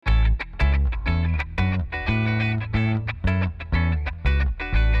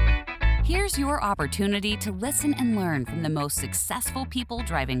Here's your opportunity to listen and learn from the most successful people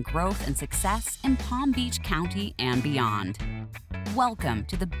driving growth and success in Palm Beach County and beyond. Welcome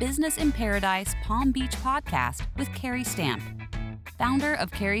to the Business in Paradise Palm Beach podcast with Carrie Stamp, founder of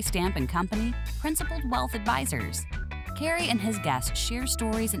Carrie Stamp & Company, Principled Wealth Advisors. Carrie and his guests share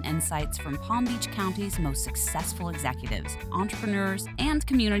stories and insights from Palm Beach County's most successful executives, entrepreneurs, and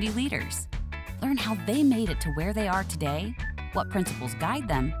community leaders. Learn how they made it to where they are today, what principles guide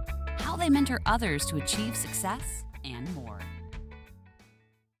them, how they mentor others to achieve success, and more.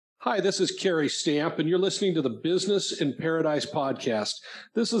 Hi, this is Carrie Stamp, and you're listening to the Business in Paradise podcast.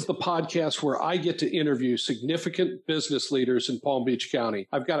 This is the podcast where I get to interview significant business leaders in Palm Beach County.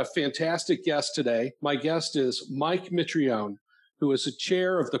 I've got a fantastic guest today. My guest is Mike Mitrione, who is the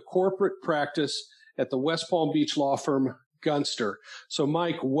chair of the corporate practice at the West Palm Beach law firm Gunster. So,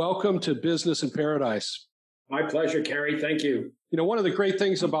 Mike, welcome to Business in Paradise. My pleasure, Carrie. Thank you. You know, one of the great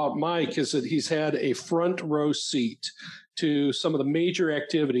things about Mike is that he's had a front row seat to some of the major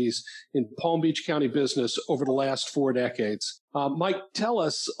activities in Palm Beach County business over the last 4 decades. Mike, tell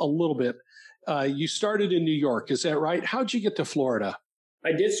us a little bit. You started in New York, is that right? How'd you get to Florida?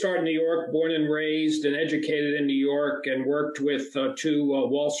 I did start in New York, born and raised and educated in New York, and worked with two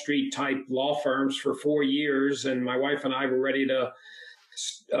Wall Street type law firms for 4 years. And my wife and I were ready to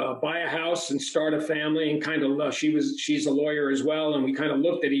buy a house and start a family, and kind of she's a lawyer as well, and we kind of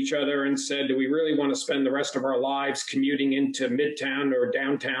looked at each other and said, do we really want to spend the rest of our lives commuting into Midtown or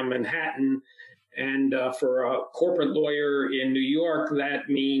downtown Manhattan? And for a corporate lawyer in New York, that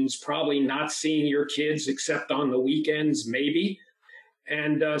means probably not seeing your kids except on the weekends, maybe.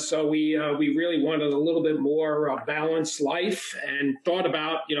 And so we really wanted a little bit more balanced life, and thought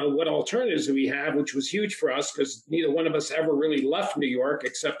about, what alternatives do we have, which was huge for us because neither one of us ever really left New York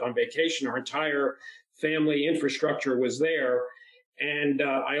except on vacation. Our entire family infrastructure was there. And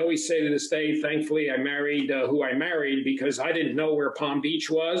I always say to this day, thankfully, I married who I married because I didn't know where Palm Beach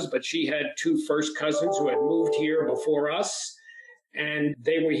was, but she had 2 first cousins who had moved here before us. And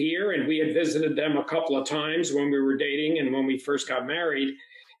they were here, and we had visited them a couple of times when we were dating and when we first got married,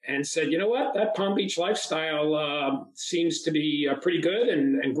 and said, you know what, that Palm Beach lifestyle seems to be pretty good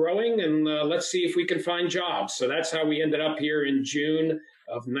and growing, and let's see if we can find jobs. So that's how we ended up here in June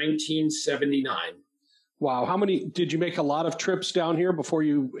of 1979. Wow. Did you make a lot of trips down here before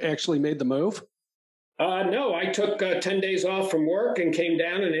you actually made the move? No, I took 10 days off from work and came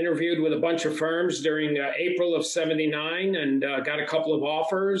down and interviewed with a bunch of firms during April of 79, and got a couple of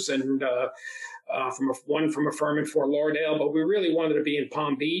offers, and from a firm in Fort Lauderdale, but we really wanted to be in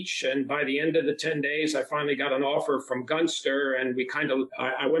Palm Beach. And by the end of the 10 days, I finally got an offer from Gunster, and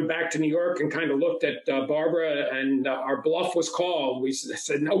I went back to New York and kind of looked at Barbara, and our bluff was called. We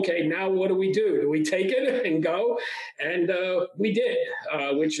said, okay, now what do we do? Do we take it and go? And we did,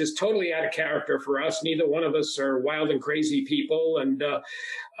 which is totally out of character for us. Neither one of us are wild and crazy people,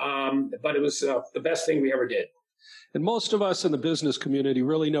 but it was the best thing we ever did. And most of us in the business community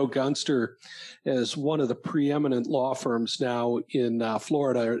really know Gunster as one of the preeminent law firms now in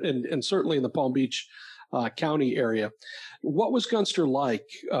Florida, and certainly in the Palm Beach County area. What was Gunster like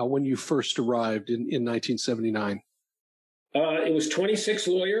when you first arrived in 1979? It was 26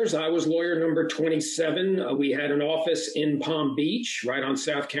 lawyers. I was lawyer number 27. We had an office in Palm Beach, right on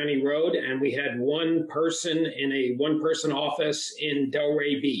South County Road, and we had one person in a one-person office in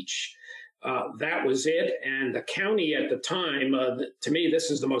Delray Beach. That was it. And the county at the time, to me,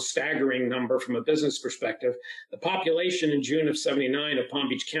 this is the most staggering number from a business perspective. The population in June of 79 of Palm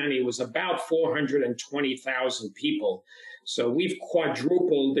Beach County was about 420,000 people. So we've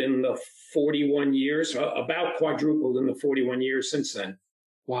quadrupled in the 41 years, about quadrupled in the 41 years since then.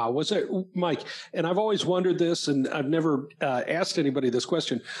 Wow. Was it, Mike? And I've always wondered this, and I've never asked anybody this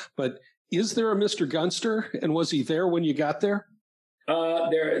question, but is there a Mr. Gunster? And was he there when you got there?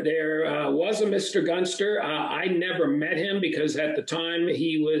 There was a Mr. Gunster. I never met him because at the time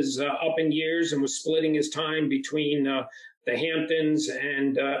he was up in years and was splitting his time between the Hamptons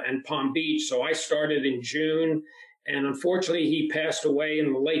and Palm Beach. So I started in June, and unfortunately he passed away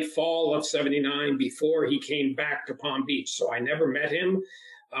in the late fall of 79 before he came back to Palm Beach. So I never met him,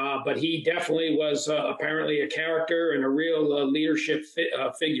 but he definitely was apparently a character and a real leadership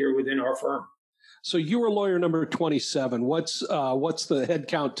figure within our firm. So you were lawyer number 27. What's the head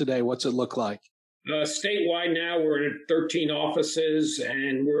count today? What's it look like? Statewide now, we're in 13 offices,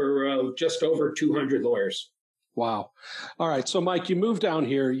 and we're just over 200 lawyers. Wow. All right. So, Mike, you moved down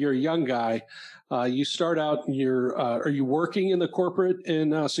here. You're a young guy. You start out, are you working in the corporate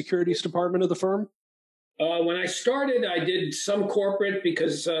and securities department of the firm? When I started, I did some corporate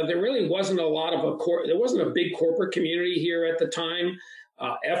because there really wasn't there wasn't a big corporate community here at the time.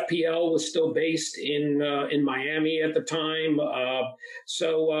 FPL was still based in Miami at the time.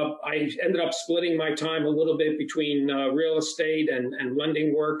 So I ended up splitting my time a little bit between real estate and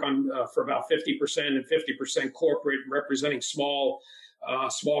lending work for about 50% and 50% corporate, representing small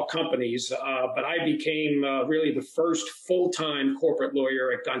companies. But I became really the first full-time corporate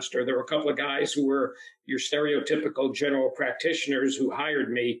lawyer at Gunster. There were a couple of guys who were your stereotypical general practitioners who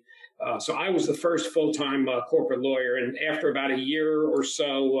hired me. So I was the first full-time corporate lawyer, and after about a year or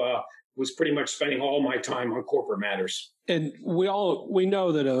so, was pretty much spending all my time on corporate matters. And we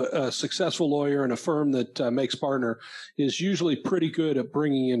know that a successful lawyer and a firm that makes partner is usually pretty good at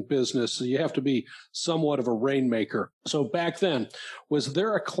bringing in business. So you have to be somewhat of a rainmaker. So back then, was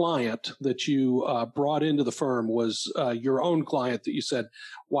there a client that you brought into the firm? Was your own client that you said,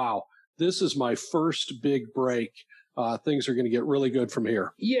 "Wow, this is my first big break. Things are going to get really good from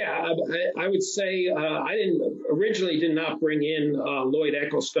here"? Yeah, I would say I did not bring in Lloyd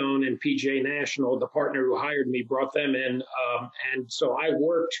Ecclestone and PJ National. The partner who hired me brought them in. And so I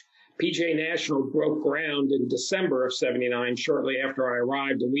worked. PJ National broke ground in December of '79, shortly after I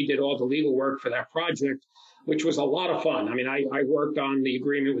arrived, and we did all the legal work for that project, which was a lot of fun. I mean, I worked on the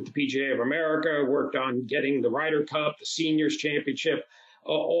agreement with the PGA of America, worked on getting the Ryder Cup, the Seniors Championship,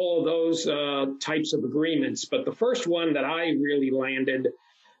 all of those types of agreements. But the first one that I really landed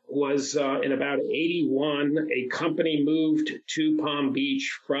was in about '81. A company moved to Palm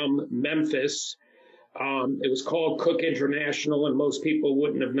Beach from Memphis. It was called Cook International, and most people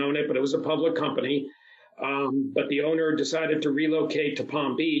wouldn't have known it, but it was a public company. But the owner decided to relocate to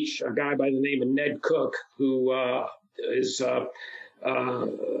Palm Beach, a guy by the name of Ned Cook, who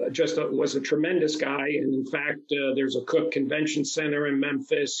was a tremendous guy. And in fact, there's a Cook Convention Center in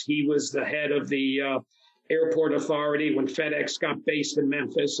Memphis. He was the head of the airport authority when FedEx got based in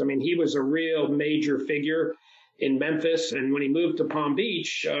Memphis. I mean, he was a real major figure in Memphis. And when he moved to Palm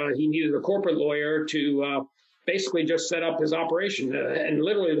Beach, he needed a corporate lawyer to basically just set up his operation. And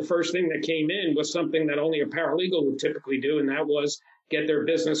literally the first thing that came in was something that only a paralegal would typically do, and that was get their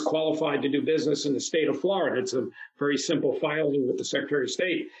business qualified to do business in the state of Florida. It's a very simple filing with the Secretary of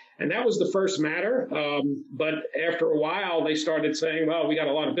State. And that was the first matter. But after a while, they started saying, well, we got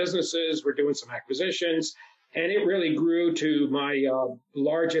a lot of businesses, we're doing some acquisitions. And it really grew to my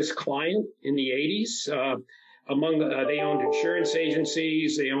largest client in the 80s. They owned insurance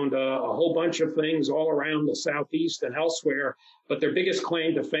agencies, they owned a whole bunch of things all around the Southeast and elsewhere. But their biggest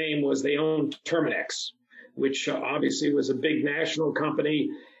claim to fame was they owned Terminex, which obviously was a big national company.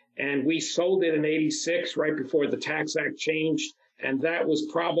 And we sold it in '86, right before the Tax Act changed. And that was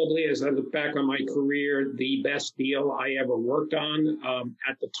probably, as I look back on my career, the best deal I ever worked on.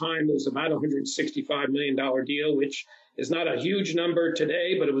 At the time, it was about a $165 million deal, which is not a huge number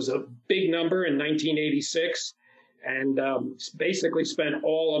today, but it was a big number in 1986. And basically spent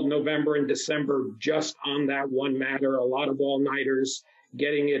all of November and December just on that one matter, a lot of all-nighters,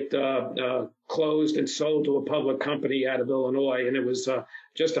 getting it closed and sold to a public company out of Illinois. And it was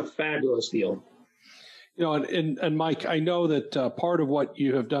just a fabulous deal. You know, and Mike, I know that part of what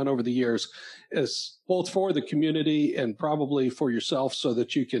you have done over the years is both for the community and probably for yourself so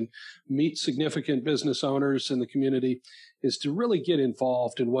that you can meet significant business owners in the community is to really get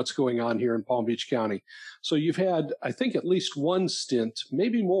involved in what's going on here in Palm Beach County. So you've had, I think, at least one stint,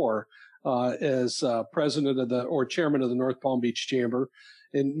 maybe more, as president of or chairman of the North Palm Beach Chamber,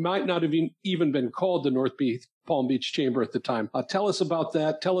 and might not have even been called the North Palm Beach Chamber at the time. Tell us about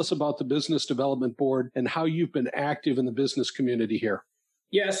that. Tell us about the Business Development Board and how you've been active in the business community here.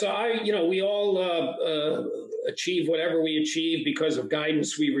 Yeah, so we all achieve whatever we achieve because of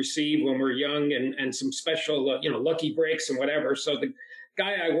guidance we receive when we're young and some special, lucky breaks and whatever. So the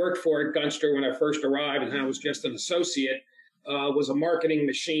guy I worked for at Gunster when I first arrived, and I was just an associate, was a marketing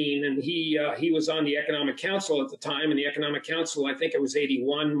machine, and he was on the Economic Council at the time. And the Economic Council, I think it was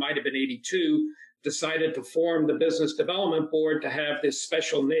 '81, might have been '82, decided to form the Business Development Board to have this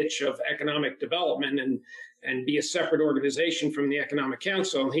special niche of economic development and be a separate organization from the Economic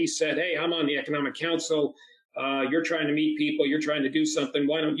Council. And he said, hey, I'm on the Economic Council. You're trying to meet people. You're trying to do something.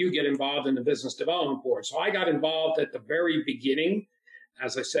 Why don't you get involved in the Business Development Board? So I got involved at the very beginning,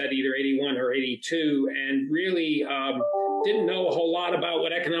 as I said, either '81 or '82, and really didn't know a whole lot about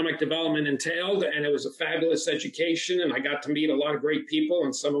what economic development entailed. And it was a fabulous education. And I got to meet a lot of great people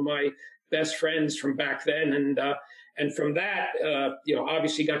and some of my best friends from back then. And from that,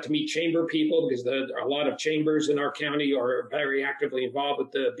 obviously got to meet chamber people because a lot of chambers in our county are very actively involved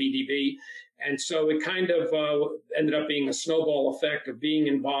with the BDB. And so it kind of ended up being a snowball effect of being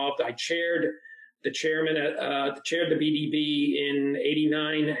involved. I chaired the BDB in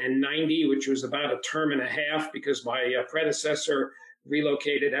 '89 and '90, which was about a term and a half because my predecessor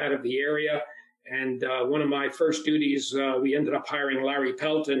relocated out of the area. And one of my first duties, we ended up hiring Larry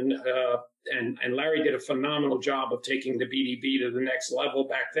Pelton, and Larry did a phenomenal job of taking the BDB to the next level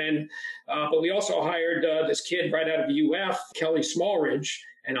back then. But we also hired this kid right out of UF, Kelly Smallridge.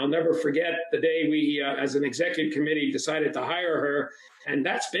 And I'll never forget the day we, as an executive committee, decided to hire her. And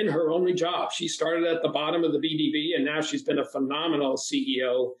that's been her only job. She started at the bottom of the BDB, and now she's been a phenomenal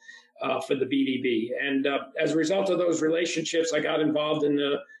CEO for the BDB. And as a result of those relationships, I got involved in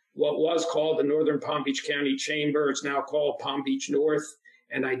what was called the Northern Palm Beach County Chamber. It's now called Palm Beach North.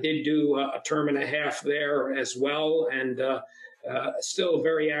 And I did do a term and a half there as well, and still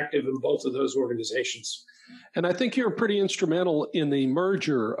very active in both of those organizations. And I think you're pretty instrumental in the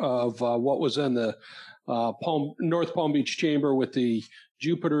merger of what was in the North Palm Beach Chamber with the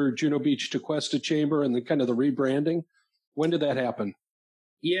Jupiter, Juno Beach, Tequesta Chamber, and the kind of the rebranding. When did that happen?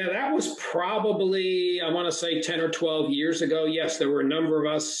 Yeah, that was probably, I want to say 10 or 12 years ago. Yes, there were a number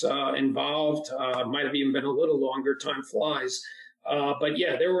of us involved. Might have even been a little longer. Time flies. But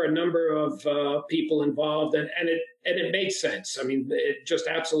yeah, there were a number of people involved, and it made sense. I mean, it just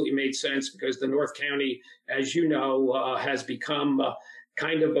absolutely made sense because the North County, as you know, has become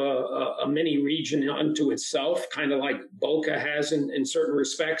kind of a mini region unto itself, kind of like Boca has in certain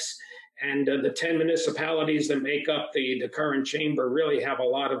respects. And the 10 municipalities that make up the current chamber really have a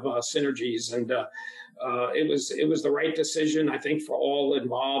lot of synergies. And it was the right decision, I think, for all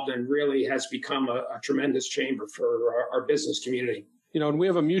involved, and really has become a tremendous chamber for our business community. You know, and we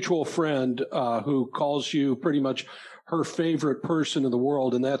have a mutual friend who calls you pretty much her favorite person in the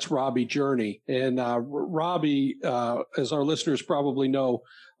world, and that's Robbie Journey. And Robbie, as our listeners probably know,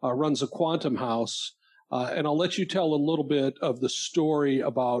 runs a Quantum House. And I'll let you tell a little bit of the story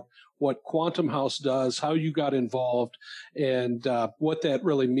about what Quantum House does, how you got involved, and what that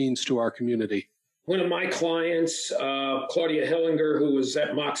really means to our community. One of my clients, Claudia Hillinger, who was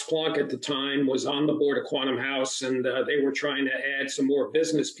at Max Planck at the time, was on the board of Quantum House, and they were trying to add some more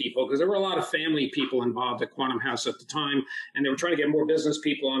business people because there were a lot of family people involved at Quantum House at the time, and they were trying to get more business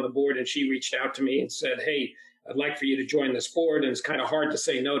people on the board, and she reached out to me and said, hey, I'd like for you to join this board. And it's kind of hard to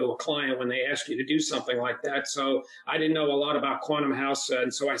say no to a client when they ask you to do something like that. So I didn't know a lot about Quantum House,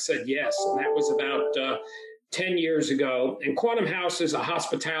 and so I said yes, and that was about 10 years ago. And Quantum House is a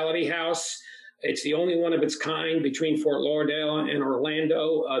hospitality house. It's the only one of its kind between Fort Lauderdale and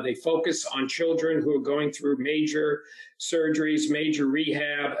Orlando. They focus on children who are going through major surgeries, major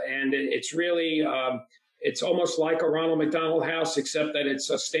rehab, and it's really, it's almost like a Ronald McDonald House, except that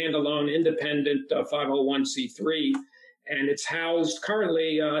it's a standalone, independent 501c3, and it's housed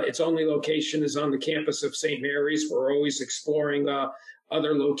currently, its only location is on the campus of St. Mary's. We're always exploring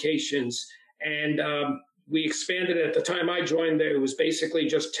other locations, and we expanded at the time I joined. There was basically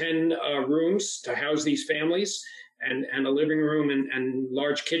just 10 rooms to house these families, and a living room and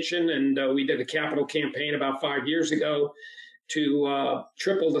large kitchen. And we did a capital campaign about 5 years ago to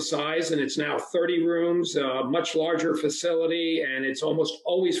triple the size, and it's now 30 rooms, a much larger facility, and it's almost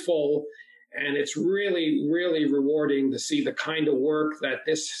always full. And it's really, really rewarding to see the kind of work that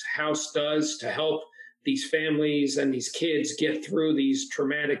this house does to help these families and these kids get through these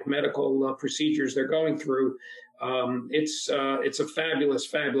traumatic medical procedures they're going through. It's a fabulous,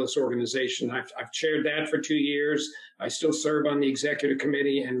 fabulous organization. I've chaired that for 2 years. I still serve on the executive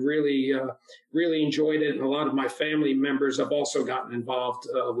committee and really, really enjoyed it. And a lot of my family members have also gotten involved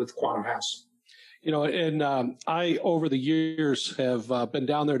with Quantum House. You know, and I, over the years, have been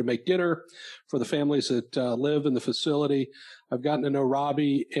down there to make dinner for the families that live in the facility. I've gotten to know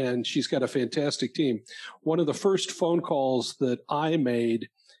Robbie, and she's got a fantastic team. One of the first phone calls that I made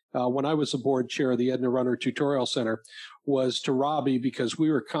when I was the board chair of the Edna Runner Tutorial Center was to Robbie, because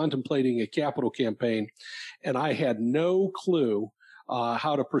we were contemplating a capital campaign, and I had no clue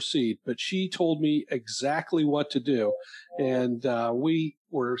how to proceed. But she told me exactly what to do, and we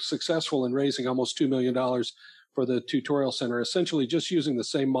were successful in raising almost $2 million for the tutorial center, essentially just using the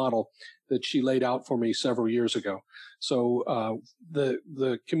same model that she laid out for me several years ago. So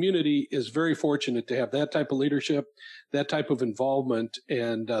the community is very fortunate to have that type of leadership, that type of involvement,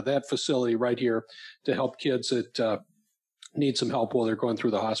 and that facility right here to help kids that need some help while they're going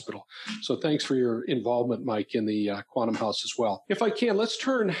through the hospital. So thanks for your involvement, Mike, in the Quantum House as well. If I can, let's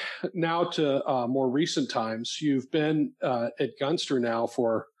turn now to more recent times. You've been at Gunster now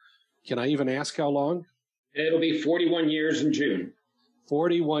for, can I even ask how long? It'll be 41 years in June.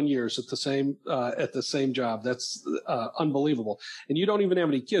 41 years at the same job. That's unbelievable. And you don't even have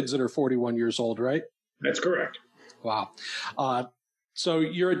any kids that are 41 years old, right? That's correct. Wow. So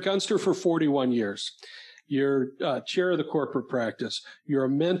you're at Gunster for 41 years. You're chair of the corporate practice. You're a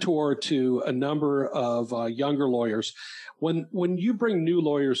mentor to a number of younger lawyers. When you bring new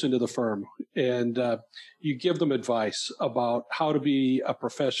lawyers into the firm and you give them advice about how to be a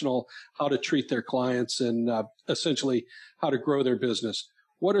professional, how to treat their clients, and essentially how to grow their business,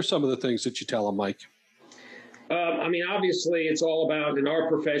 what are some of the things that you tell them, Mike? Obviously, it's all about, in our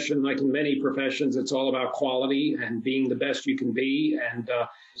profession, like in many professions, it's all about quality and being the best you can be. And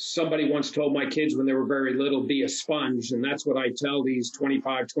somebody once told my kids when they were very little, be a sponge. And that's what I tell these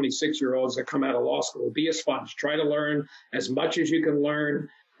 25, 26-year-olds that come out of law school. Be a sponge. Try to learn as much as you can learn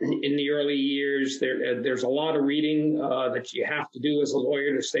in the early years. There's a lot of reading that you have to do as a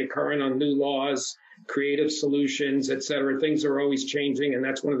lawyer to stay current on new laws, creative solutions, et cetera. Things are always changing. And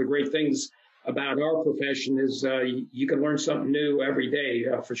that's one of the great things about our profession is you can learn something new every day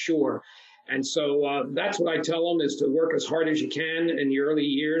for sure. And so that's what I tell them, is to work as hard as you can in the early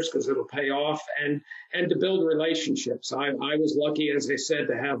years because it'll pay off, and to build relationships. I was lucky, as I said,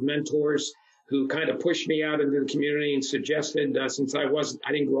 to have mentors who kind of pushed me out into the community and suggested, since I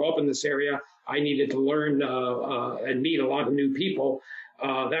didn't grow up in this area, I needed to learn and meet a lot of new people.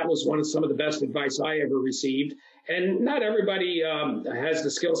 That was some of the best advice I ever received. And not everybody has the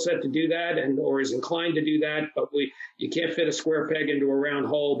skill set to do that or is inclined to do that, but you can't fit a square peg into a round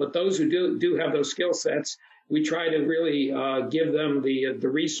hole. But those who do have those skill sets, we try to really give them the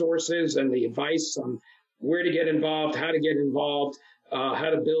resources and the advice on where to get involved, how to get involved,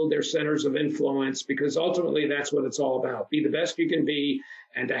 how to build their centers of influence, because ultimately that's what it's all about. Be the best you can be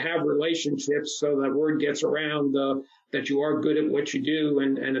and to have relationships so that word gets around that you are good at what you do,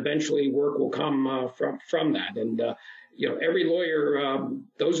 and eventually work will come from that. And, every lawyer,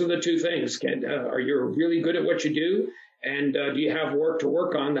 those are the two things. Are you really good at what you do? And do you have work to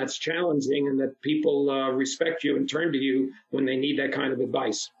work on that's challenging and that people respect you and turn to you when they need that kind of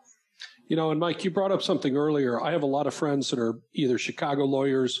advice? And Mike, you brought up something earlier. I have a lot of friends that are either Chicago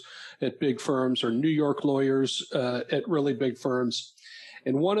lawyers at big firms or New York lawyers at really big firms.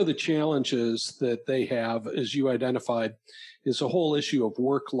 And one of the challenges that they have, as you identified, is a whole issue of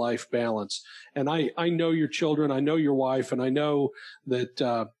work-life balance. And I know your children, I know your wife, and I know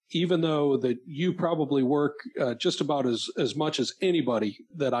that even though that you probably work just about as much as anybody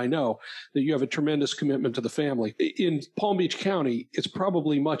that I know, that you have a tremendous commitment to the family. In Palm Beach County, it's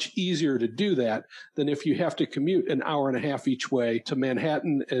probably much easier to do that than if you have to commute an hour and a half each way to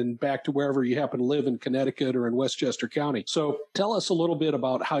Manhattan and back to wherever you happen to live in Connecticut or in Westchester County. So tell us a little bit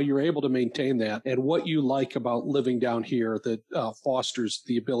about how you're able to maintain that and what you like about living down here that fosters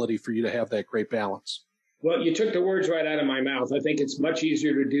the ability for you to have that great balance. Well, you took the words right out of my mouth. I think it's much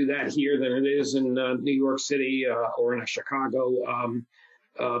easier to do that here than it is in New York City or in Chicago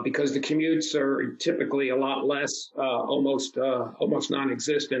because the commutes are typically a lot less, almost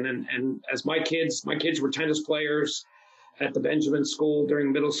non-existent. And as my kids were tennis players at the Benjamin School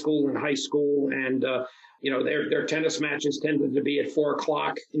during middle school and high school, and their tennis matches tended to be at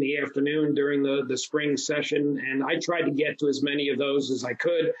 4:00 in the afternoon during the spring session, and I tried to get to as many of those as I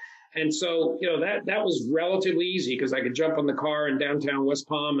could. And so, that was relatively easy because I could jump on the car in downtown West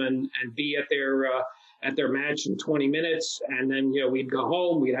Palm and be at their match in 20 minutes. And then, we'd go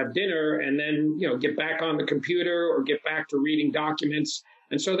home, we'd have dinner, and then, get back on the computer or get back to reading documents.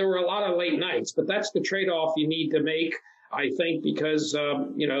 And so there were a lot of late nights, but that's the trade-off you need to make, I think, because,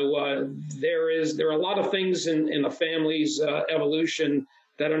 there are a lot of things in the family's evolution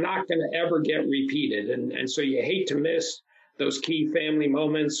that are not going to ever get repeated. And so you hate to miss those key family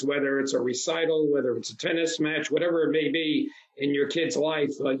moments, whether it's a recital, whether it's a tennis match, whatever it may be in your kid's life,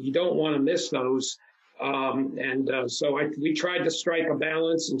 you don't want to miss those. So we tried to strike a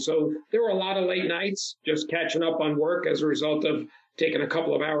balance. And so there were a lot of late nights just catching up on work as a result of taking a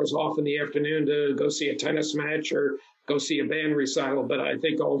couple of hours off in the afternoon to go see a tennis match or go see a band recital. But I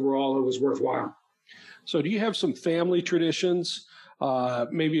think overall it was worthwhile. So do you have some family traditions?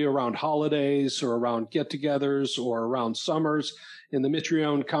 Maybe around holidays or around get-togethers or around summers in the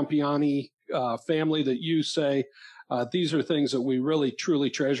Mitrione Campiani family that you say these are things that we really, truly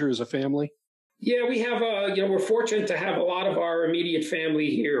treasure as a family? Yeah, we have, we're fortunate to have a lot of our immediate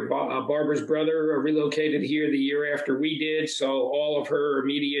family here. Barbara's brother relocated here the year after we did, so all of her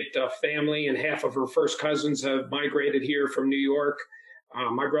immediate family and half of her first cousins have migrated here from New York.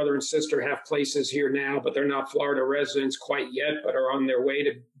 My brother and sister have places here now, but they're not Florida residents quite yet, but are on their way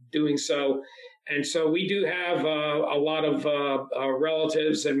to doing so. And so we do have a lot of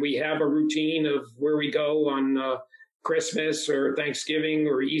relatives, and we have a routine of where we go on Christmas or Thanksgiving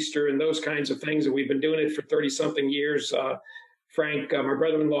or Easter and those kinds of things. And we've been doing it for 30-something years Frank, my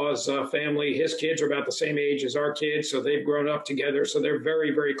brother-in-law's family, his kids are about the same age as our kids, so they've grown up together. So they're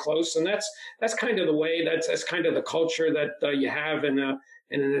very, very close, and that's kind of the way. That's kind of the culture that you have in an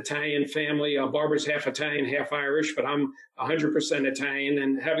Italian family. Barbara's half Italian, half Irish, but I'm 100% Italian,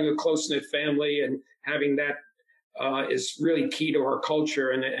 and having a close-knit family and having that is really key to our culture,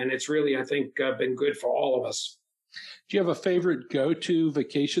 and it's really, I think, been good for all of us. Do you have a favorite go-to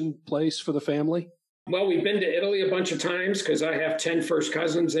vacation place for the family? Well, we've been to Italy a bunch of times because I have 10 first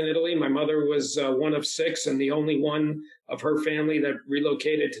cousins in Italy. My mother was one of 6 and the only one of her family that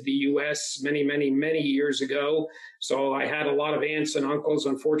relocated to the U.S. many, many, many years ago. So I had a lot of aunts and uncles.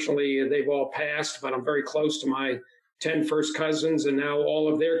 Unfortunately, they've all passed, but I'm very close to my 10 first cousins, and now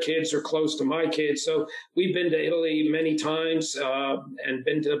all of their kids are close to my kids. So we've been to Italy many times and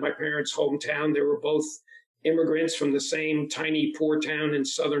been to my parents' hometown. They were both immigrants from the same tiny, poor town in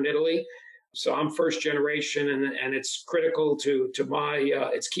southern Italy. So I'm first generation, and it's critical to my,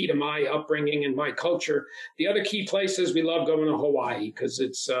 it's key to my upbringing and my culture. The other key places, we love going to Hawaii because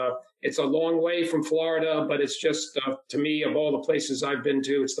it's a long way from Florida, but it's just, to me, of all the places I've been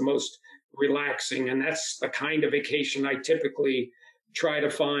to, it's the most relaxing. And that's the kind of vacation I typically try to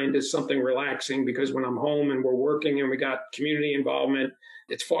find is something relaxing, because when I'm home and we're working and we got community involvement,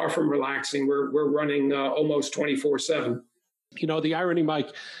 it's far from relaxing. We're running almost 24/7. You know, the irony,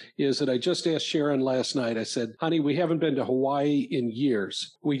 Mike, is that I just asked Sharon last night. I said, honey, we haven't been to Hawaii in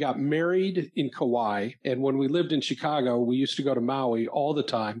years. We got married in Kauai, and when we lived in Chicago, we used to go to Maui all the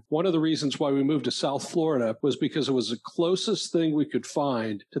time. One of the reasons why we moved to South Florida was because it was the closest thing we could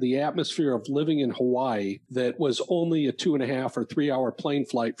find to the atmosphere of living in Hawaii that was only a 2.5 or 3 hour plane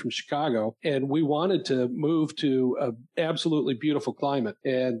flight from Chicago. And we wanted to move to an absolutely beautiful climate.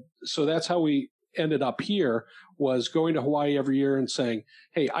 And so that's how we ended up here, was going to Hawaii every year and saying,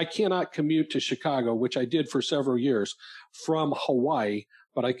 hey, I cannot commute to Chicago, which I did for several years, from Hawaii,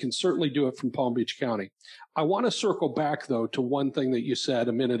 but I can certainly do it from Palm Beach County. I want to circle back, though, to one thing that you said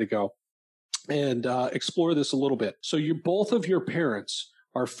a minute ago and explore this a little bit. So both of your parents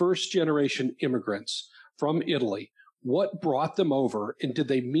are first-generation immigrants from Italy. What brought them over, and did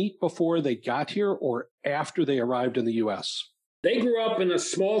they meet before they got here or after they arrived in the U.S.? They grew up in a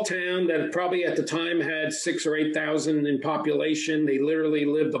small town that probably at the time had 6,000 or 8,000 in population. They literally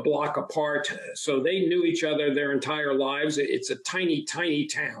lived a block apart. So they knew each other their entire lives. It's a tiny, tiny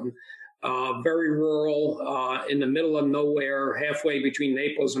town, very rural, in the middle of nowhere, halfway between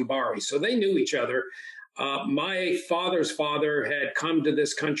Naples and Bari. So they knew each other. My father's father had come to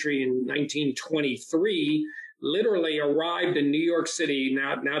this country in 1923, literally arrived in New York City.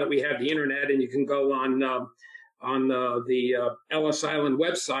 Now that we have the internet and you can go on the Ellis Island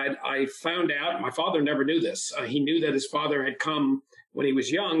website, I found out, my father never knew this. He knew that his father had come when he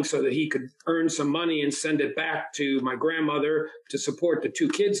was young so that he could earn some money and send it back to my grandmother to support the 2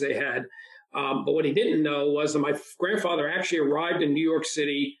 kids they had. But what he didn't know was that my grandfather actually arrived in New York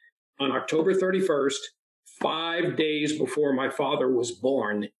City on October 31st, 5 days before my father was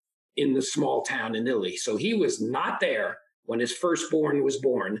born in the small town in Italy. So he was not there when his firstborn was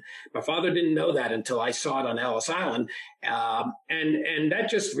born. My father didn't know that until I saw it on Ellis Island. And that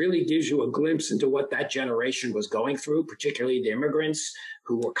just really gives you a glimpse into what that generation was going through, particularly the immigrants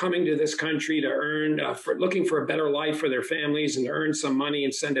who were coming to this country to earn, looking for a better life for their families and to earn some money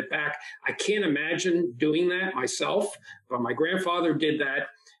and send it back. I can't imagine doing that myself, but my grandfather did that.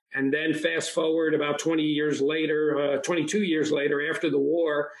 And then fast forward about 22 years later, after the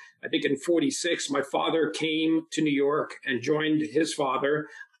war, I think in 46, my father came to New York and joined his father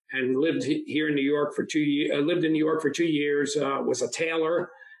and lived here in New York for 2 years, lived in New York for 2 years, was a tailor.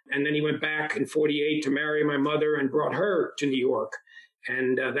 And then he went back in 48 to marry my mother and brought her to New York.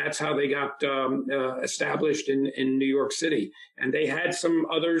 And that's how they got established in New York City. And they had some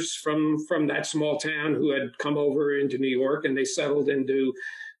others from that small town who had come over into New York, and they settled into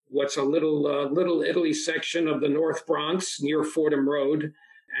what's a little Italy section of the North Bronx near Fordham Road.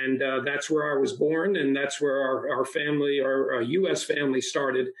 And that's where I was born, and that's where our family, our U.S. family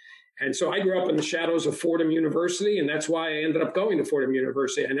started. And so I grew up in the shadows of Fordham University, and that's why I ended up going to Fordham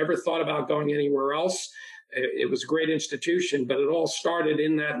University. I never thought about going anywhere else. It was a great institution, but it all started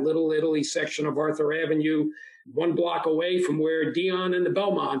in that little Italy section of Arthur Avenue, 1 block away from where Dion and the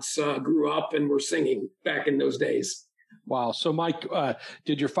Belmonts grew up and were singing back in those days. Wow. So, Mike,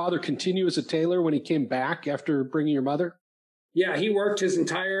 did your father continue as a tailor when he came back after bringing your mother? Yeah, he worked his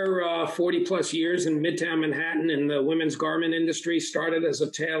entire 40 plus years in Midtown Manhattan in the women's garment industry, started as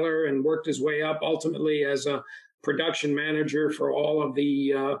a tailor and worked his way up ultimately as a production manager for all of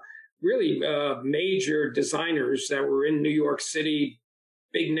the really major designers that were in New York City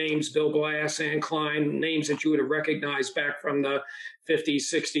big names, Bill Glass, Anne Klein, names that you would have recognized back from the 50s,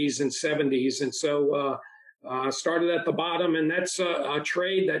 60s, and 70s. And so started at the bottom, and that's a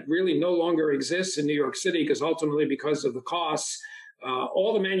trade that really no longer exists in New York City because ultimately, because of the costs,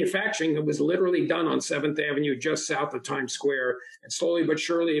 all the manufacturing that was literally done on 7th Avenue, just south of Times Square. And slowly but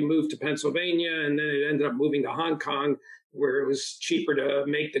surely it moved to Pennsylvania, and then it ended up moving to Hong Kong, where it was cheaper to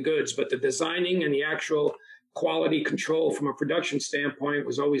make the goods. But the designing and the actual quality control from a production standpoint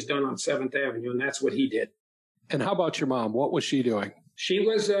was always done on 7th Avenue, and that's what he did. And how about your mom? What was she doing? She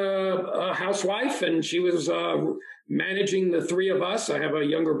was a housewife, and she was managing the three of us. I have a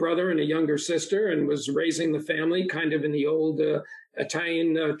younger brother and a younger sister, and was raising the family kind of in the old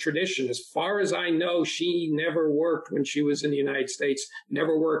Italian tradition. As far as I know, she never worked when she was in the United States,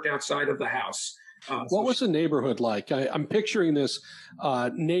 never worked outside of the house. What was the neighborhood like? I'm picturing this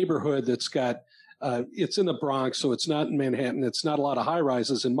neighborhood that's got it's in the Bronx, so it's not in Manhattan. It's not a lot of high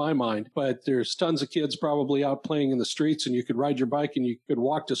rises in my mind, but there's tons of kids probably out playing in the streets, and you could ride your bike and you could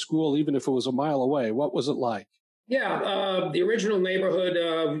walk to school even if it was a mile away. What was it like? Yeah, the original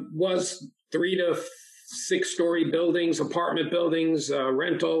neighborhood was 3 to 6 story buildings, apartment buildings,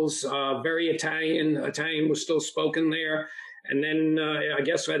 rentals, very Italian. Italian was still spoken there. And then I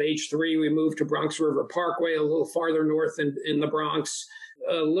guess at age 3, we moved to Bronx River Parkway, a little farther north in the Bronx,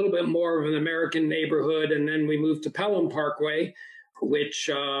 a little bit more of an American neighborhood. And then we moved to Pelham Parkway, which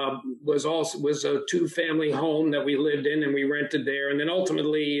was a 2-family home that we lived in, and we rented there. And then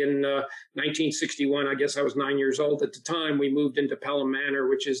ultimately in 1961, I guess I was 9 years old at the time, we moved into Pelham Manor,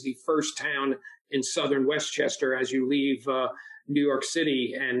 which is the first town in southern Westchester as you leave New York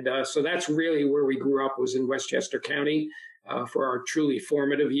City. And so that's really where we grew up, was in Westchester County. For our truly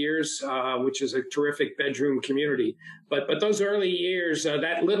formative years, which is a terrific bedroom community. But those early years,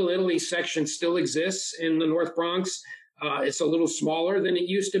 that Little Italy section still exists in the North Bronx. It's a little smaller than it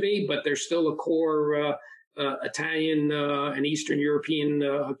used to be, but there's still a core Italian and Eastern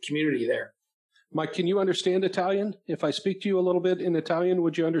European community there. Mike, can you understand Italian? If I speak to you a little bit in Italian,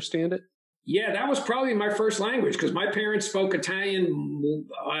 would you understand it? Yeah, that was probably my first language because my parents spoke Italian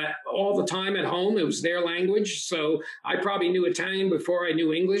all the time at home. It was their language. So I probably knew Italian before I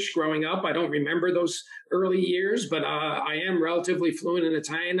knew English growing up. I don't remember those early years, but I am relatively fluent in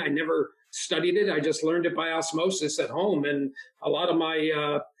Italian. I never studied it. I just learned it by osmosis at home. And a lot of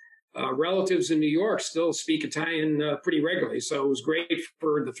my relatives in New York still speak Italian pretty regularly. So it was great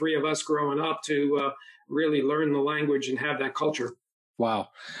for the three of us growing up to really learn the language and have that culture. Wow.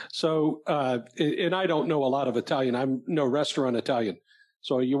 So, and I don't know a lot of Italian. I'm no restaurant Italian.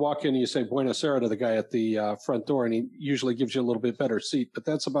 So you walk in and you say Buonasera to the guy at the front door, and he usually gives you a little bit better seat, but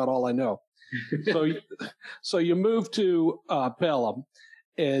that's about all I know. So you move to Pelham,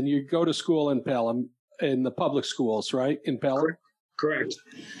 and you go to school in Pelham, in the public schools, right? In Pelham? Correct.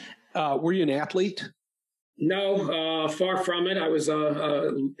 Were you an athlete? No, far from it. I was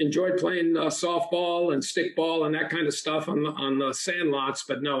enjoyed playing softball and stickball and that kind of stuff on the sand lots,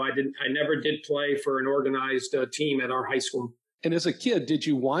 but no, I didn't. I never did play for an organized team at our high school. And as a kid, did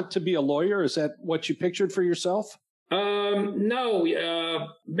you want to be a lawyer? Is that what you pictured for yourself? No,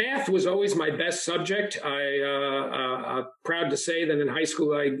 math was always my best subject. I'm proud to say that in high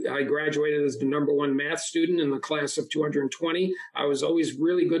school, I graduated as the #1 math student in the class of 220. I was always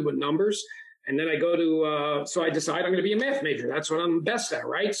really good with numbers. And then I go to, so I decide I'm going to be a math major. That's what I'm best at,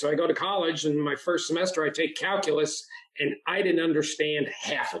 right? So I go to college, and my first semester I take calculus, and I didn't understand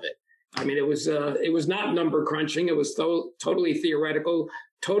half of it. I mean, it was not number crunching. It was totally theoretical,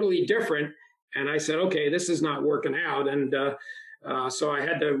 totally different. And I said, okay, this is not working out. And so I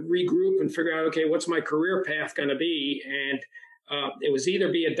had to regroup and figure out, okay, what's my career path going to be? And it was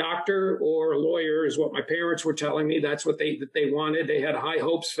either be a doctor or a lawyer is what my parents were telling me. That's what they wanted. They had high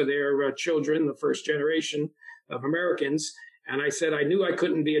hopes for their children, the first generation of Americans. And I said I knew I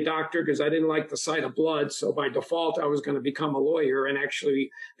couldn't be a doctor because I didn't like the sight of blood. So by default, I was going to become a lawyer. And actually,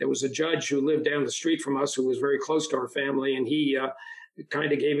 there was a judge who lived down the street from us who was very close to our family. And he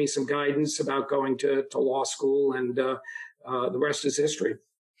kind of gave me some guidance about going to law school. And the rest is history.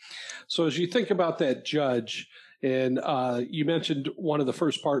 So as you think about that judge, and you mentioned one of the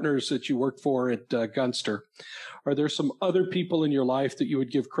first partners that you worked for at Gunster. Are there some other people in your life that you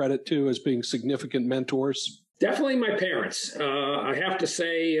would give credit to as being significant mentors? Definitely my parents. I have to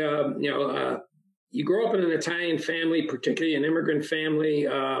say, you grow up in an Italian family, particularly an immigrant family.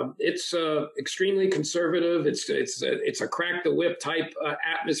 It's extremely conservative. It's a crack the whip type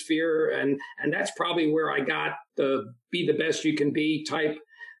atmosphere, and that's probably where I got the be the best you can be type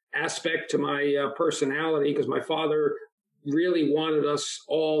aspect to my personality, because my father really wanted us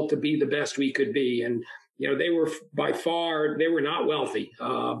all to be the best we could be. And, they were by far, they were not wealthy.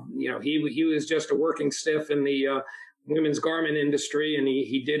 He was just a working stiff in the women's garment industry, and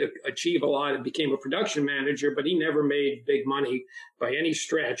he did achieve a lot and became a production manager, but he never made big money by any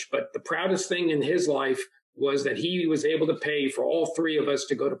stretch. But the proudest thing in his life was that he was able to pay for all three of us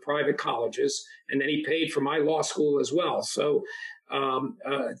to go to private colleges, and then he paid for my law school as well. So,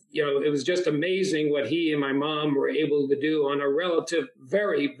 it was just amazing what he and my mom were able to do on a relative,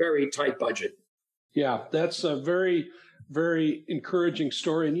 very, very tight budget. Yeah, that's a very, very encouraging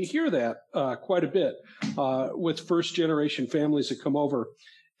story. And you hear that quite a bit with first-generation families that come over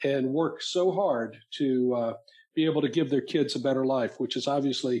and work so hard to be able to give their kids a better life, which is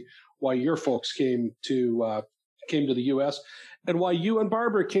obviously why your folks came to the U.S. and why you and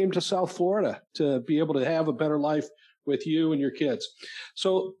Barbara came to South Florida to be able to have a better life with you and your kids.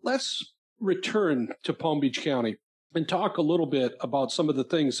 So let's return to Palm Beach County and talk a little bit about some of the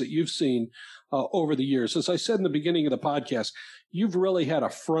things that you've seen over the years. As I said in the beginning of the podcast, you've really had a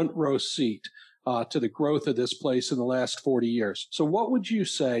front row seat to the growth of this place in the last 40 years. So what would you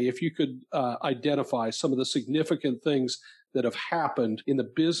say if you could identify some of the significant things that have happened in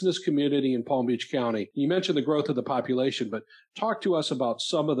the business community in Palm Beach County? You mentioned the growth of the population, but talk to us about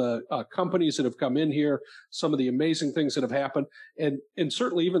some of the companies that have come in here, some of the amazing things that have happened, and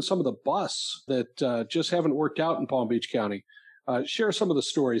certainly even some of the busts that just haven't worked out in Palm Beach County. Share some of the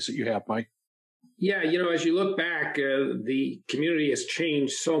stories that you have, Mike. Yeah, as you look back, the community has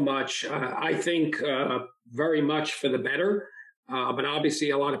changed so much. I think very much for the better. But obviously,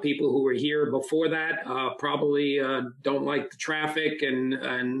 a lot of people who were here before that probably don't like the traffic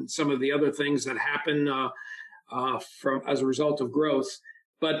and some of the other things that happen as a result of growth.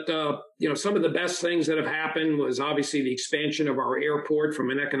 But some of the best things that have happened was obviously the expansion of our airport from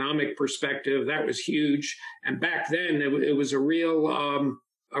an economic perspective. That was huge. And back then, it was a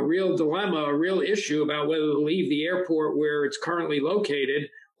real dilemma, a real issue about whether to leave the airport where it's currently located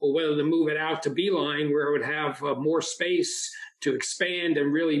or whether to move it out to Beeline, where it would have more space to expand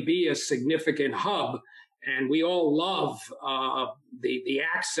and really be a significant hub. And we all love the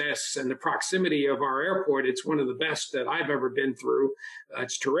access and the proximity of our airport. It's one of the best that I've ever been through.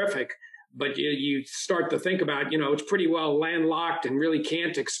 It's terrific. But you start to think about, it's pretty well landlocked and really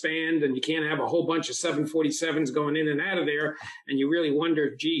can't expand, and you can't have a whole bunch of 747s going in and out of there. And you really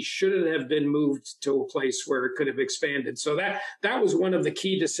wonder, gee, should it have been moved to a place where it could have expanded? So that was one of the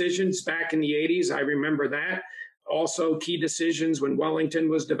key decisions back in the 80s. I remember that. Also, key decisions when Wellington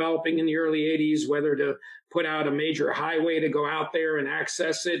was developing in the early 80s, whether to put out a major highway to go out there and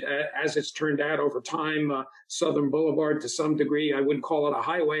access it. As it's turned out over time, Southern Boulevard, to some degree, I wouldn't call it a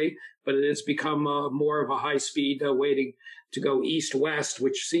highway, but it has become more of a high-speed way to go east-west,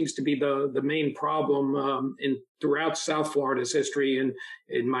 which seems to be the main problem throughout South Florida's history and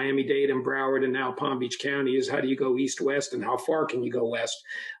in Miami-Dade and Broward and now Palm Beach County is how do you go east-west and how far can you go west?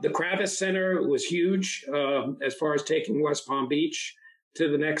 The Kravis Center was huge as far as taking West Palm Beach to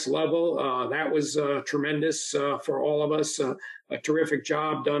the next level. That was tremendous for all of us. A terrific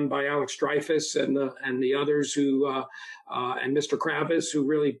job done by Alex Dreyfus and the others who and Mr. Kravis, who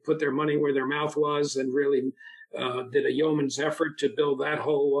really put their money where their mouth was and really did a yeoman's effort to build that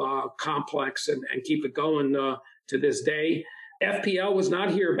whole complex and keep it going to this day. FPL was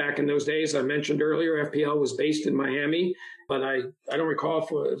not here back in those days. I mentioned earlier, FPL was based in Miami, but I don't recall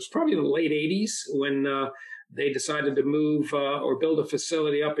if it was probably in the late 80s when they decided to move or build a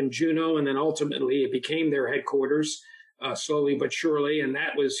facility up in Juneau, and then ultimately it became their headquarters. Slowly but surely. And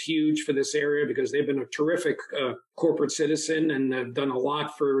that was huge for this area because they've been a terrific corporate citizen and have done a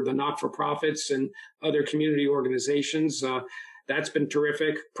lot for the not-for-profits and other community organizations. That's been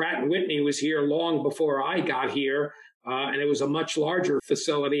terrific. Pratt & Whitney was here long before I got here, and it was a much larger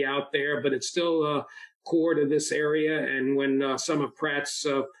facility out there, but it's still core to this area. And when some of Pratt's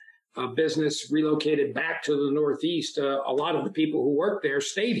business relocated back to the Northeast, a lot of the people who worked there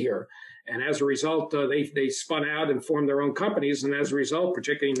stayed here. And as a result, they spun out and formed their own companies. And as a result,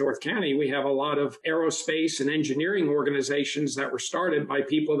 particularly in North County, we have a lot of aerospace and engineering organizations that were started by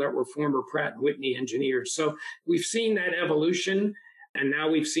people that were former Pratt & Whitney engineers. So we've seen that evolution. And now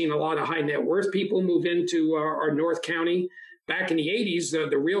we've seen a lot of high net worth people move into our North County. Back in the 80s,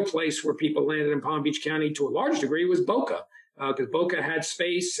 the real place where people landed in Palm Beach County to a large degree was Boca. Because Boca had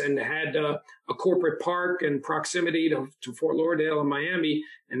space and had a corporate park and proximity to Fort Lauderdale and Miami.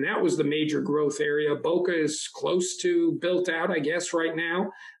 And that was the major growth area. Boca is close to built out, I guess, right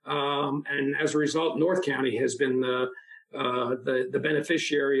now. And as a result, North County has been the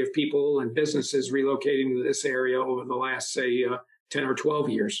beneficiary of people and businesses relocating to this area over the last, say, 10 or 12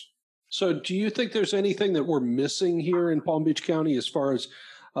 years. So do you think there's anything that we're missing here in Palm Beach County as far as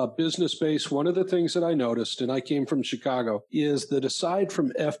business base, one of the things that I noticed, and I came from Chicago, is that aside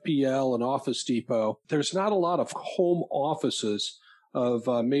from FPL and Office Depot, there's not a lot of home offices of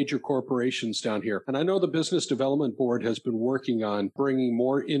major corporations down here. And I know the Business Development Board has been working on bringing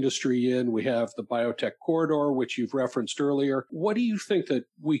more industry in. We have the biotech corridor, which you've referenced earlier. What do you think that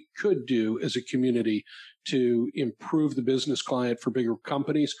we could do as a community to improve the business climate for bigger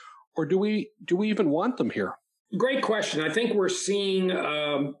companies? Or do we even want them here? Great question. I think we're seeing,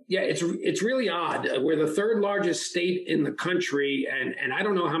 it's really odd. We're the third largest state in the country, and I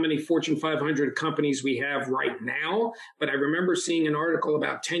don't know how many Fortune 500 companies we have right now, but I remember seeing an article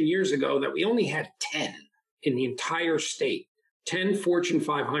about 10 years ago that we only had 10 in the entire state, 10 Fortune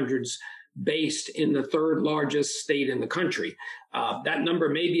 500s based in the third largest state in the country. That number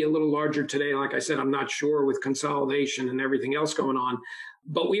may be a little larger today. Like I said, I'm not sure with consolidation and everything else going on.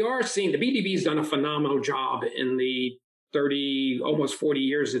 But we are seeing the BDB's done a phenomenal job in the 30, almost 40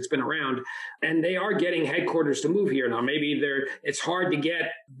 years it's been around, and they are getting headquarters to move here. Now, maybe it's hard to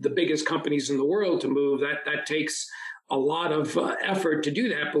get the biggest companies in the world to move. That takes a lot of effort to do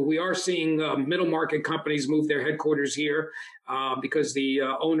that, but we are seeing middle market companies move their headquarters here because the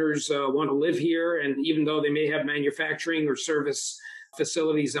owners want to live here. And even though they may have manufacturing or service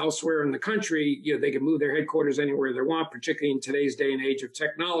facilities elsewhere in the country, they can move their headquarters anywhere they want, particularly in today's day and age of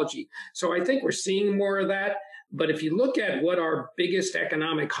technology. So I think we're seeing more of that. But if you look at what our biggest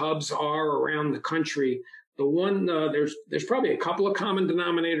economic hubs are around the country, the one there's probably a couple of common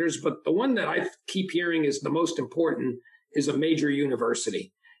denominators, but the one that I keep hearing is the most important is a major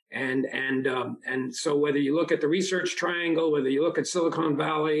university. And so whether you look at the Research Triangle, whether you look at Silicon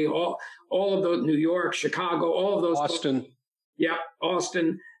Valley, all of those, New York, Chicago, all of those, Austin. Yeah,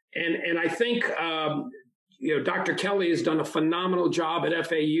 Austin. And I think, Dr. Kelly has done a phenomenal job at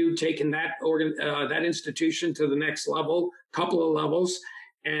FAU, taking that institution to the next level, couple of levels.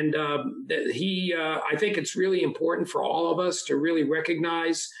 And I think it's really important for all of us to really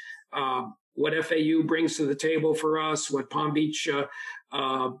recognize what FAU brings to the table for us, what Palm Beach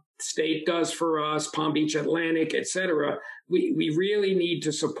State does for us, Palm Beach Atlantic, et cetera. We really need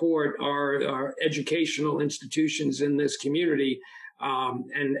to support our educational institutions in this community.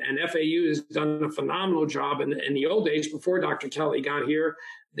 And FAU has done a phenomenal job. In the old days, before Dr. Kelly got here,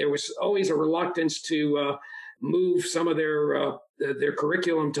 there was always a reluctance to move some of their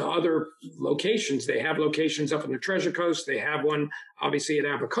curriculum to other locations. They have locations up in the Treasure Coast. They have one, obviously, at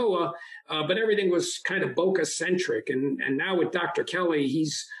Abacoa, but everything was kind of Boca-centric. And now with Dr. Kelly,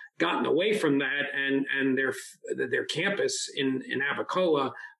 he's gotten away from that, and their campus in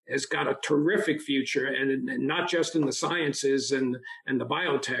Abacoa has got a terrific future, and not just in the sciences and the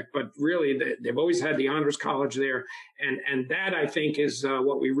biotech, but really they've always had the honors college there, and that I think is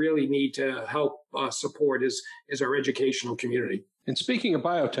what we really need to help support is our educational community. And speaking of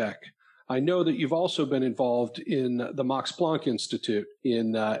biotech, I know that you've also been involved in the Max Planck Institute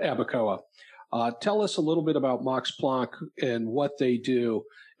in Abacoa. Tell us a little bit about Max Planck and what they do,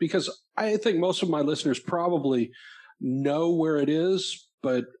 because I think most of my listeners probably know where it is,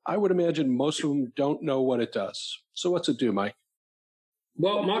 but I would imagine most of them don't know what it does. So what's it do, Mike?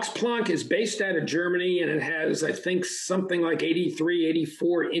 Well, Max Planck is based out of Germany, and it has, I think, something like 83,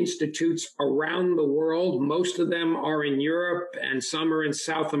 84 institutes around the world. Most of them are in Europe, and some are in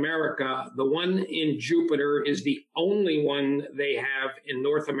South America. The one in Jupiter is the only one they have in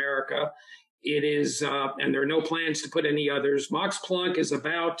North America. It is, and there are no plans to put any others. Max Planck is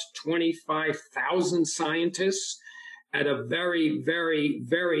about 25,000 scientists at a very, very,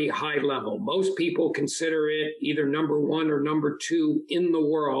 very high level. Most people consider it either number one or number two in the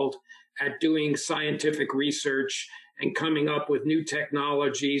world at doing scientific research and coming up with new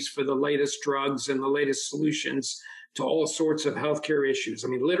technologies for the latest drugs and the latest solutions to all sorts of healthcare issues. I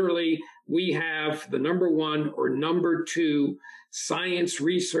mean, literally, we have the number one or number two science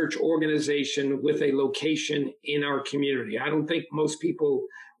research organization with a location in our community. I don't think most people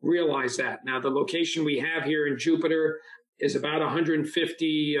realize that. Now, the location we have here in Jupiter is about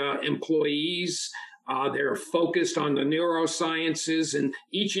 150 employees. They're focused on the neurosciences, and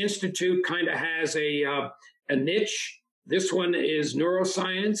each institute kind of has a niche. This one is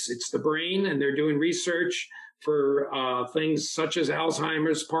neuroscience. It's the brain, and they're doing research for things such as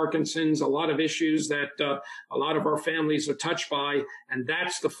Alzheimer's, Parkinson's, a lot of issues that a lot of our families are touched by. And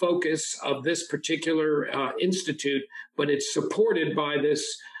that's the focus of this particular institute. But it's supported by this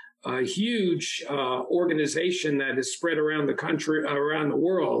huge organization that is spread around the country, around the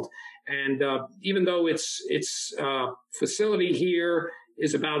world. And even though its facility here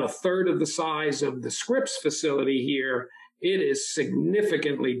is about a third of the size of the Scripps facility here It is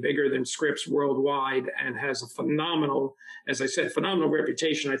significantly bigger than Scripps worldwide and has a phenomenal, as I said, phenomenal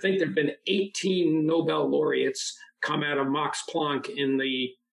reputation. I think there have been 18 Nobel laureates come out of Max Planck in the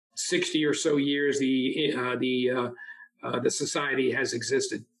 60 or so years the society has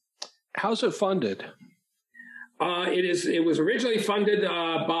existed. How's it funded? It was originally funded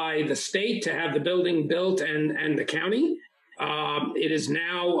by the state to have the building built and the county. It is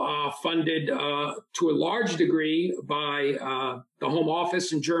now funded to a large degree by the Home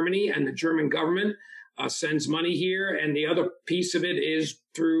Office in Germany, and the German government sends money here. And the other piece of it is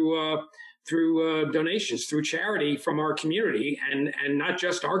through donations, through charity from our community, and not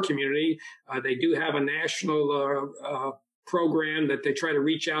just our community. They do have a national program that they try to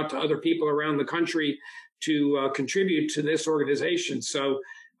reach out to other people around the country to contribute to this organization. So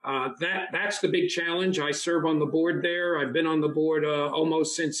that's the big challenge. I serve on the board there. I've been on the board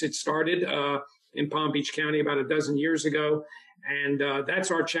almost since it started in Palm Beach County about a dozen years ago. And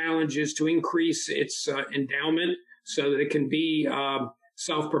that's our challenge, is to increase its endowment so that it can be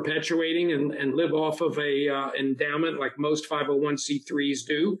self-perpetuating and live off of a endowment like most 501c3s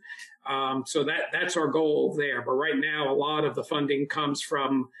do. So that's our goal there. But right now, a lot of the funding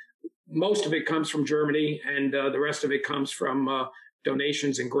most of it comes from Germany, and the rest of it comes from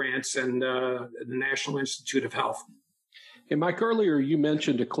donations and grants and the National Institute of Health. Hey, Mike, earlier you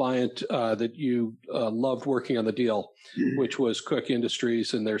mentioned a client that you loved working on the deal, which was Cook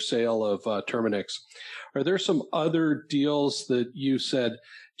Industries and their sale of Terminix. Are there some other deals that you said,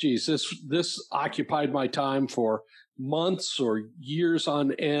 geez, this occupied my time for months or years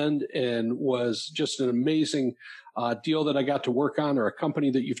on end and was just an amazing deal that I got to work on, or a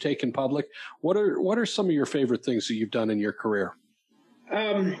company that you've taken public? What are some of your favorite things that you've done in your career?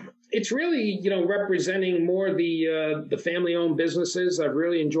 It's really, representing more the family-owned businesses. I've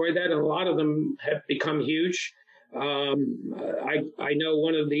really enjoyed that, and a lot of them have become huge. I know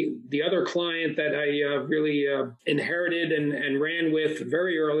one of the other client that I really inherited and ran with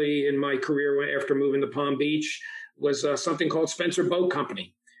very early in my career after moving to Palm Beach was something called Spencer Boat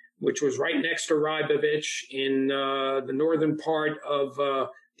Company, which was right next to Rybovich in the northern part of the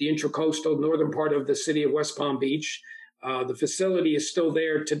intracoastal northern part of the city of West Palm Beach. The facility is still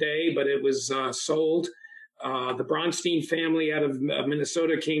there today, but it was sold. The Bronstein family out of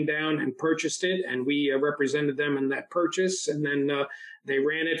Minnesota came down and purchased it, and we represented them in that purchase. And then they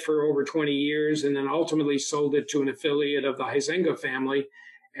ran it for over 20 years and then ultimately sold it to an affiliate of the Huizenga family.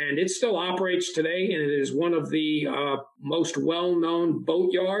 And it still operates today, and it is one of the most well-known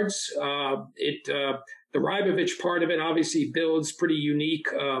boat yards. The Rybovich part of it obviously builds pretty unique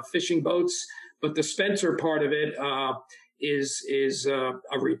fishing boats, but the Spencer part of it is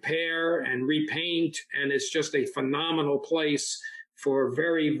a repair and repaint, and it's just a phenomenal place for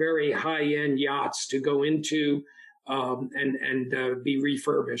very, very high-end yachts to go into and be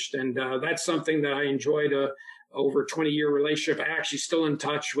refurbished. And that's something that I enjoyed over a 20-year relationship. I'm actually still in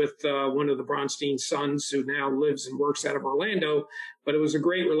touch with one of the Bronstein sons who now lives and works out of Orlando. But it was a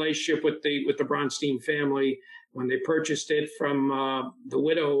great relationship with the Bronstein family when they purchased it from the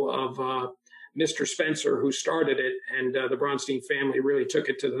widow of Mr. Spencer, who started it, and the Bronstein family really took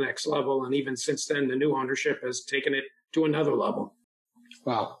it to the next level. And even since then, the new ownership has taken it to another level.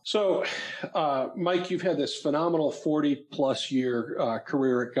 Wow. So, Mike, you've had this phenomenal 40-plus year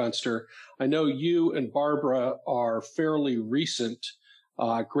career at Gunster. I know you and Barbara are fairly recent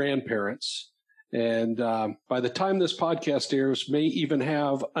grandparents. And by the time this podcast airs, may even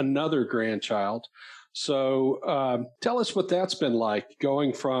have another grandchild. So tell us what that's been like,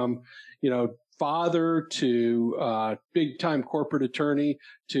 going from, father to big-time corporate attorney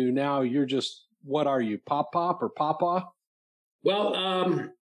to now you're just, what are you, Pop or Papa? Well,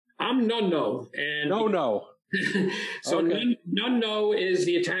 I'm Nonno. And No. So okay. Nonno is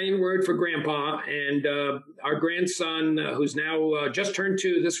the Italian word for grandpa. And our grandson, who's now just turned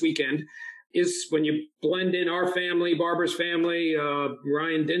 2 this weekend, is, when you blend in our family, Barbara's family,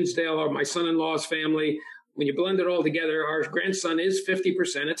 Ryan Dinsdale, or my son-in-law's family, when you blend it all together, our grandson is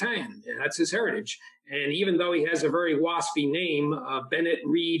 50% Italian. That's his heritage. And even though he has a very waspy name, Bennett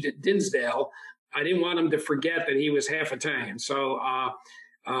Reed Dinsdale, I didn't want him to forget that he was half Italian. So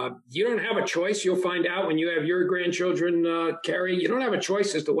you don't have a choice. You'll find out when you have your grandchildren, Carrie. You don't have a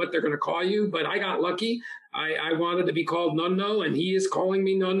choice as to what they're going to call you. But I got lucky. I wanted to be called Nonno, and he is calling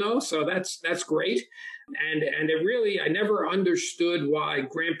me Nonno. So that's great. And it really, I never understood why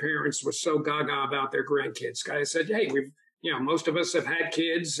grandparents were so gaga about their grandkids. I said, hey, most of us have had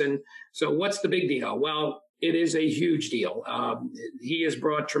kids. And so what's the big deal? Well, it is a huge deal. He has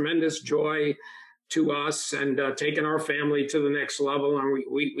brought tremendous joy to us and taken our family to the next level. And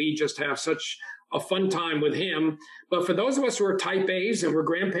we just have such a fun time with him. But for those of us who are type A's and we're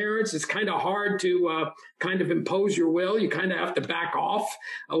grandparents, it's kind of hard to kind of impose your will. You kind of have to back off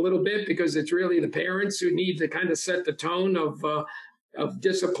a little bit because it's really the parents who need to kind of set the tone of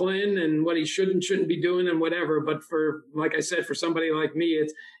discipline and what he should and shouldn't be doing and whatever. But for, like I said, for somebody like me,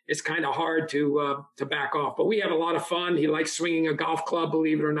 it's kind of hard to back off. But we have a lot of fun. He likes swinging a golf club,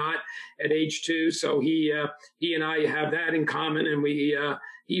 believe it or not, at age 2. So he and I have that in common, and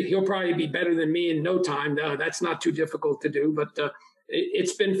he'll probably be better than me in no time. That's not too difficult to do, but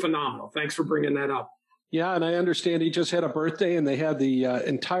it's been phenomenal. Thanks for bringing that up. Yeah, and I understand he just had a birthday, and they had the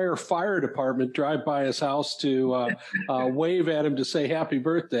entire fire department drive by his house to wave at him to say happy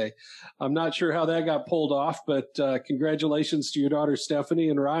birthday. I'm not sure how that got pulled off, but congratulations to your daughter Stephanie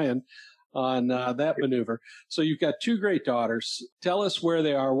and Ryan on that maneuver. So you've got 2 great daughters. Tell us where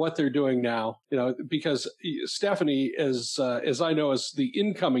they are, what they're doing now. Because Stephanie, as I know, is the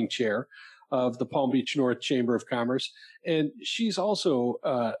incoming chair of the Palm Beach North Chamber of Commerce, and she's also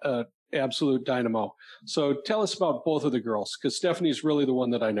a absolute dynamo. So tell us about both of the girls, because Stephanie's really the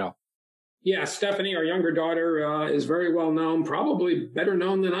one that I know. Yeah, Stephanie, our younger daughter, is very well known, probably better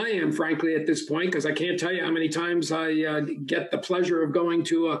known than I am, frankly, at this point, because I can't tell you how many times I get the pleasure of going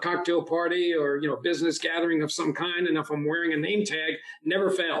to a cocktail party or, business gathering of some kind. And if I'm wearing a name tag, never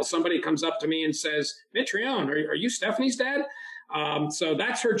fails. Somebody comes up to me and says, Mitrione, are you Stephanie's dad? So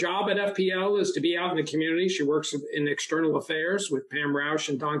that's her job at FPL, is to be out in the community. She works in external affairs with Pam Rausch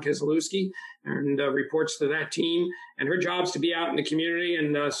and Don Keselowski, and reports to that team. And her job is to be out in the community.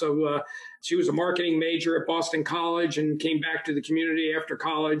 And so she was a marketing major at Boston College and came back to the community after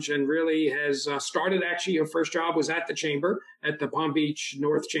college, and really has started, actually, her first job was at the Chamber, at the Palm Beach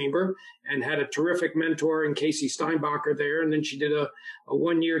North Chamber, and had a terrific mentor in Casey Steinbacher there. And then she did a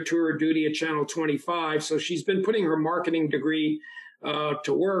 1-year tour of duty at Channel 25. So she's been putting her marketing degree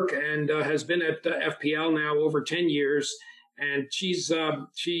to work, and has been at FPL now over 10 years. And she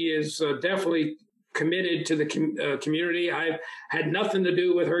is definitely committed to the community. I've had nothing to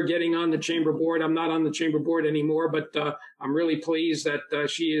do with her getting on the chamber board. I'm not on the chamber board anymore, but I'm really pleased that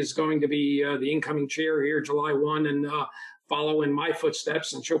she is going to be the incoming chair here July 1 and follow in my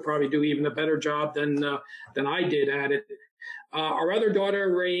footsteps. And she'll probably do even a better job than I did at it. Our other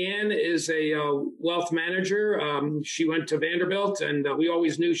daughter, Rayanne, is a wealth manager. She went to Vanderbilt, and we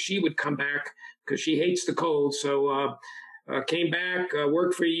always knew she would come back because she hates the cold. So came back,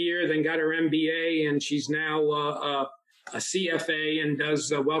 worked for a year, then got her MBA, and she's now a CFA and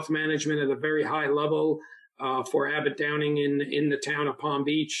does wealth management at a very high level for Abbott Downing in the town of Palm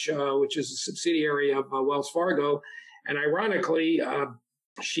Beach, which is a subsidiary of Wells Fargo. And ironically,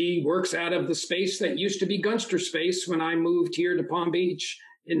 she works out of the space that used to be Gunster Space when I moved here to Palm Beach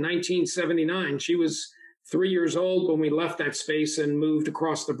in 1979. She was 3 years old when we left that space and moved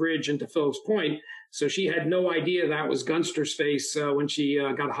across the bridge into Phillips Point. So she had no idea that was Gunster Space when she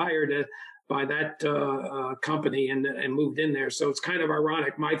got hired by that company and moved in there. So it's kind of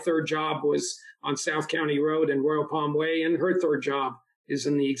ironic. My third job was on South County Road and Royal Palm Way, and her third job is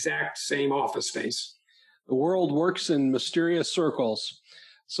in the exact same office space. The world works in mysterious circles.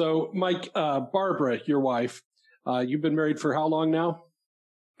 So, Mike, Barbara, your wife, you've been married for how long now?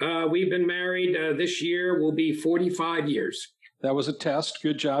 We've been married this year will be 45 years. That was a test.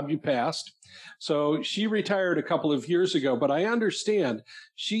 Good job. You passed. So she retired a couple of years ago, but I understand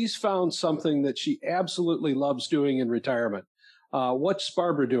she's found something that she absolutely loves doing in retirement. What's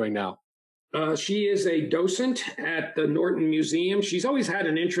Barbara doing now? She is a docent at the Norton Museum. She's always had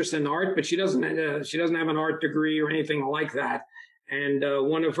an interest in art, but she doesn't have an art degree or anything like that. And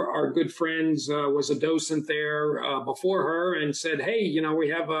one of our good friends was a docent there before her and said, hey, we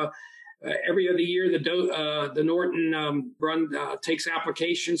have every other year the Norton takes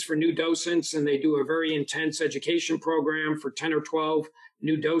applications for new docents, and they do a very intense education program for 10 or 12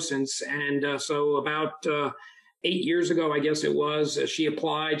 new docents. And so about 8 years ago, I guess it was, she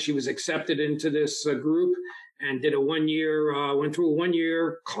applied. She was accepted into this group and did went through a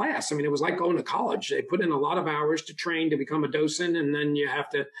 1-year class. I mean, it was like going to college. They put in a lot of hours to train to become a docent, and then you have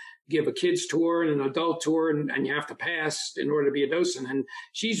to give a kid's tour and an adult tour, and you have to pass in order to be a docent. And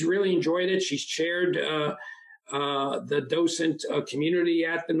she's really enjoyed it. She's chaired the docent community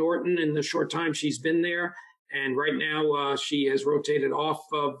at the Norton in the short time she's been there. And right now she has rotated off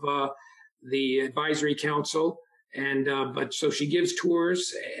of the advisory council. And but so she gives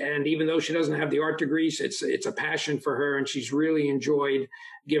tours, and even though she doesn't have the art degrees, it's a passion for her, and she's really enjoyed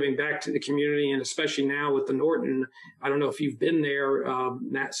giving back to the community, and especially now with the Norton. I don't know if you've been there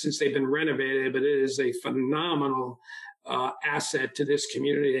since they've been renovated, but it is a phenomenal asset to this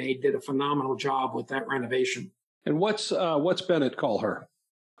community. They did a phenomenal job with that renovation. And what's Bennett call her?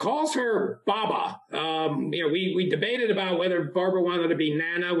 calls her Baba. We debated about whether Barbara wanted to be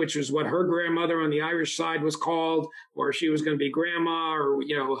Nana, which was what her grandmother on the Irish side was called, or she was going to be Grandma, or,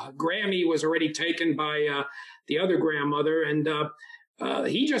 Grammy was already taken by the other grandmother. And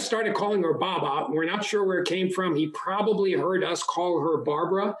he just started calling her Baba. We're not sure where it came from. He probably heard us call her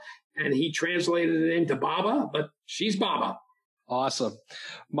Barbara, and he translated it into Baba, but she's Baba. Awesome.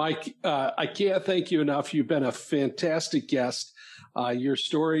 Mike, I can't thank you enough. You've been a fantastic guest. Your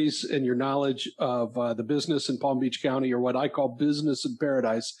stories and your knowledge of the business in Palm Beach County, or what I call business in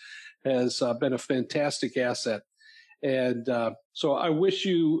paradise, has been a fantastic asset. And so I wish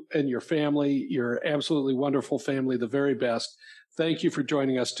you and your family, your absolutely wonderful family, the very best. Thank you for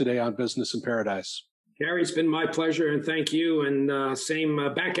joining us today on Business in Paradise. Gary, it's been my pleasure, and thank you. And same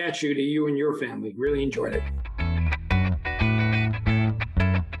back at you to you and your family. Really enjoyed it.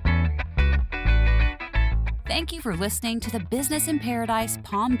 Thank you for listening to the Business in Paradise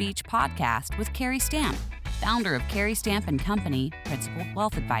Palm Beach podcast with Carrie Stamp, founder of Carrie Stamp & Company, Principal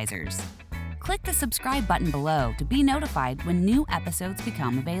Wealth Advisors. Click the subscribe button below to be notified when new episodes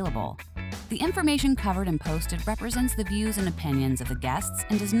become available. The information covered and posted represents the views and opinions of the guests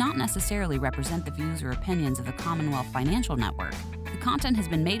and does not necessarily represent the views or opinions of the Commonwealth Financial Network. The content has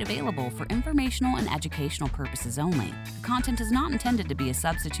been made available for informational and educational purposes only. The content is not intended to be a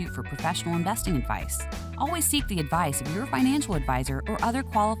substitute for professional investing advice. Always seek the advice of your financial advisor or other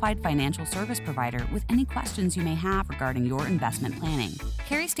qualified financial service provider with any questions you may have regarding your investment planning.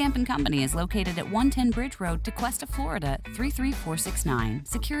 Carrie Stamp & Company is located at 110 Bridge Road, Tequesta, Florida, 33469.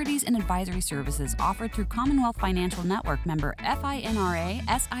 Securities and advisory services offered through Commonwealth Financial Network member FINRA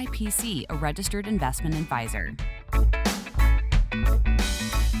SIPC, a registered investment advisor.